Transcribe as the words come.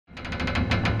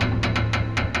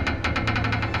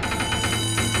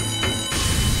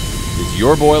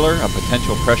your boiler a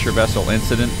potential pressure vessel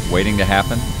incident waiting to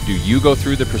happen? Do you go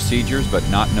through the procedures but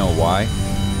not know why?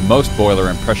 Most boiler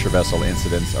and pressure vessel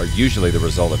incidents are usually the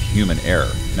result of human error.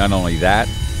 Not only that,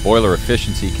 boiler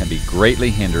efficiency can be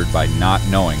greatly hindered by not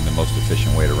knowing the most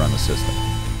efficient way to run the system.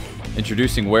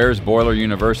 Introducing WARE's Boiler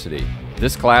University.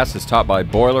 This class is taught by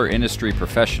boiler industry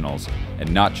professionals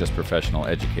and not just professional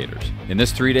educators. In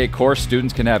this 3-day course,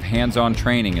 students can have hands-on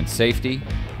training in safety,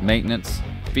 maintenance,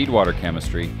 feedwater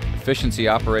chemistry, efficiency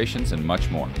operations, and much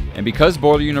more. And because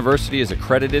Boiler University is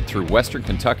accredited through Western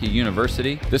Kentucky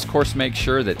University, this course makes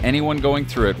sure that anyone going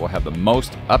through it will have the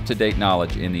most up-to-date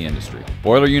knowledge in the industry.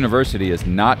 Boiler University is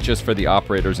not just for the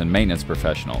operators and maintenance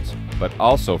professionals, but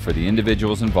also for the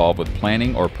individuals involved with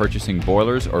planning or purchasing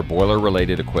boilers or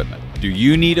boiler-related equipment. Do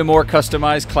you need a more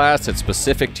customized class that's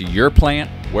specific to your plant?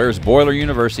 WARE's Boiler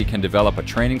University can develop a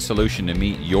training solution to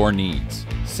meet your needs.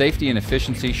 Safety and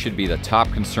efficiency should be the top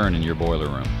concern in your boiler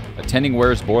room. Attending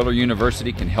WARE's Boiler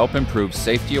University can help improve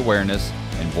safety awareness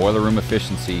and boiler room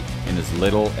efficiency in as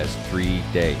little as 3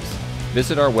 days.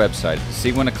 Visit our website to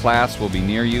see when a class will be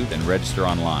near you, then register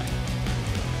online.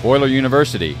 Boiler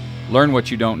University. Learn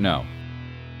what you don't know.